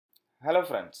Hello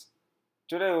friends,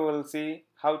 today we will see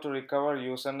how to recover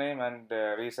username and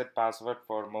reset password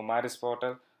for Mumaris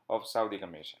portal of Saudi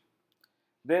Commission.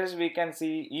 There we can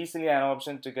see easily an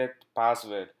option to get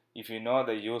password if you know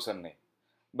the username.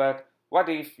 But what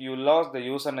if you lost the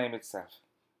username itself?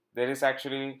 There is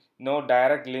actually no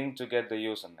direct link to get the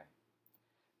username.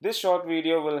 This short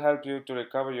video will help you to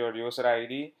recover your user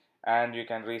ID and you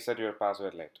can reset your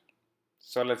password later.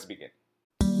 So let's begin.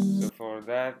 So for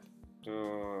that,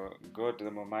 to go to the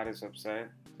Mumaris website,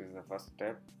 this is the first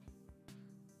step.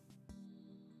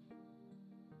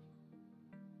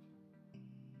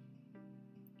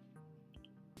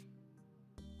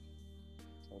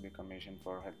 So the Commission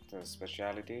for Health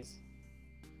Specialities.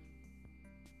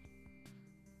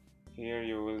 Here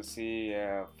you will see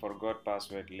a forgot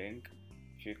password link.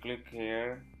 If you click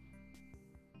here,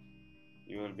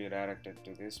 you will be directed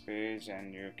to this page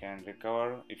and you can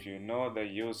recover if you know the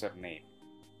username.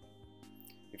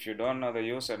 If you don't know the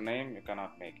username, you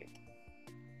cannot make it.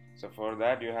 So for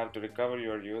that, you have to recover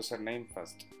your username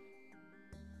first.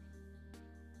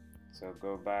 So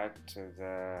go back to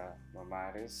the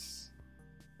Mumaris.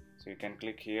 So you can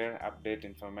click here, Update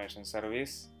Information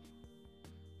Service.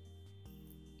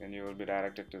 Then you will be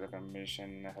directed to the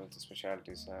Commission Health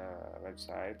Specialties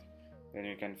website. Then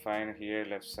you can find here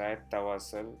left side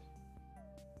Tawassul,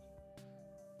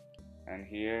 and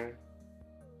here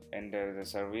enter the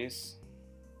service,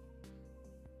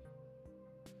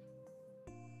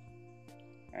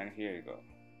 and here you go.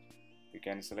 You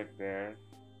can select there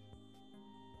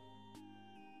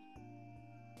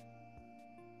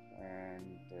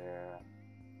and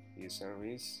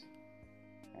e-service,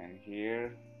 and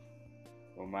here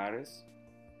Mumaris,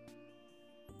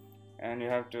 and you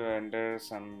have to enter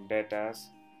some data.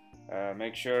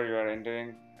 Make sure you are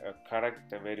entering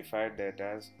correct verified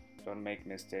data. Don't make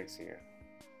mistakes here.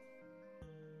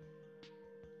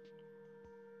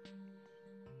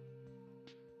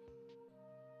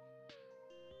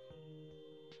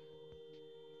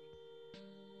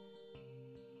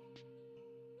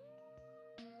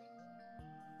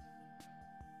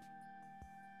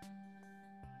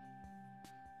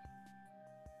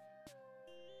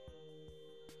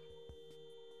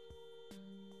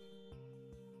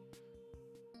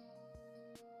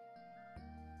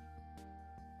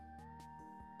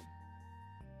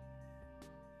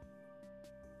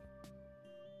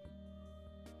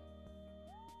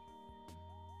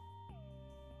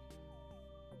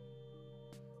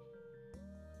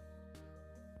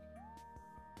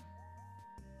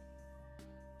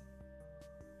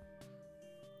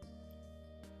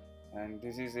 And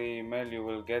this is the email you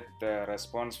will get the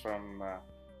response from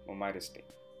Mumaris team.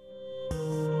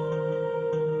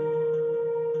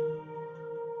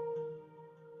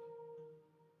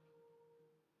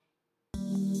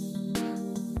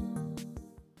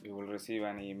 You will receive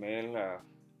an email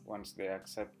once they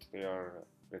accept your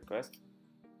request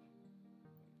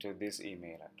to this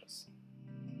email address.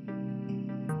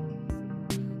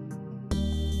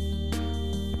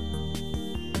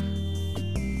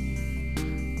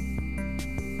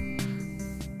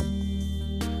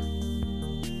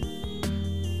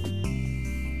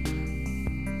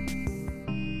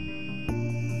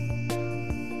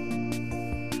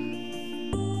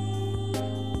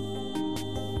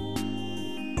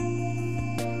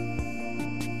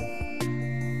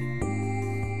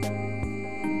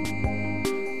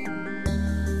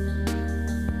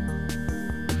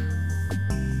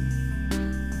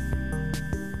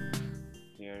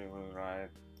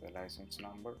 License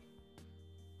number,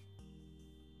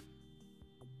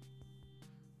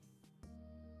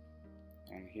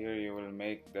 and here you will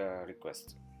make the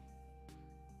request.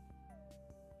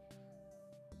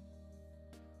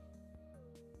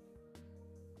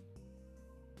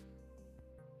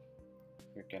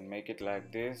 You can make it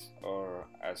like this or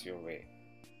as your way.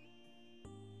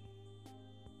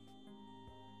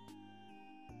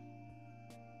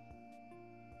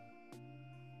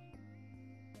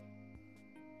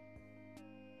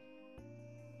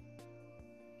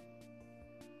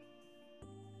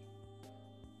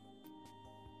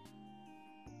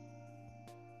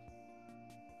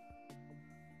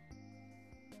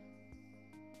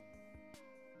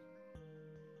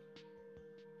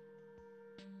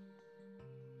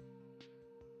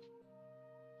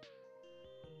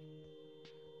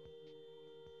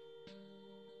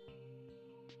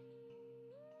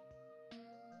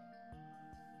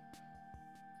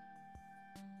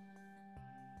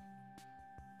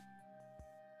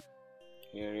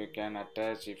 Here you can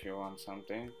attach if you want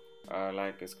something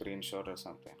like a screenshot or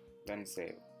something, then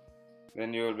save.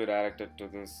 Then you will be directed to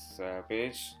this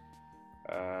page.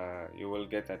 You will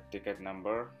get a ticket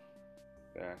number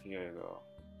Here you go.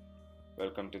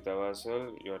 Welcome to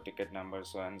Tawasul, your ticket number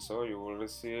so and so. You will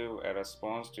receive a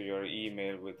response to your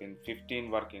email within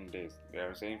 15 working days. They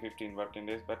are saying 15 working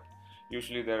days, but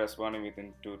usually they are responding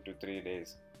within 2 to 3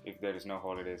 days if there is no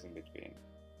holidays in between.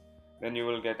 Then you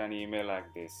will get an email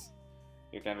like this.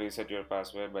 You can reset your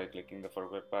password by clicking the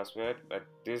forgot password, but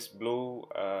this blue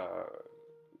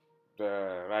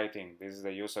the writing, this is the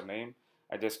username.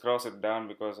 I just cross it down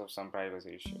because of some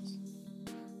privacy issues.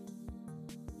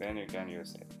 Then you can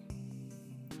use it.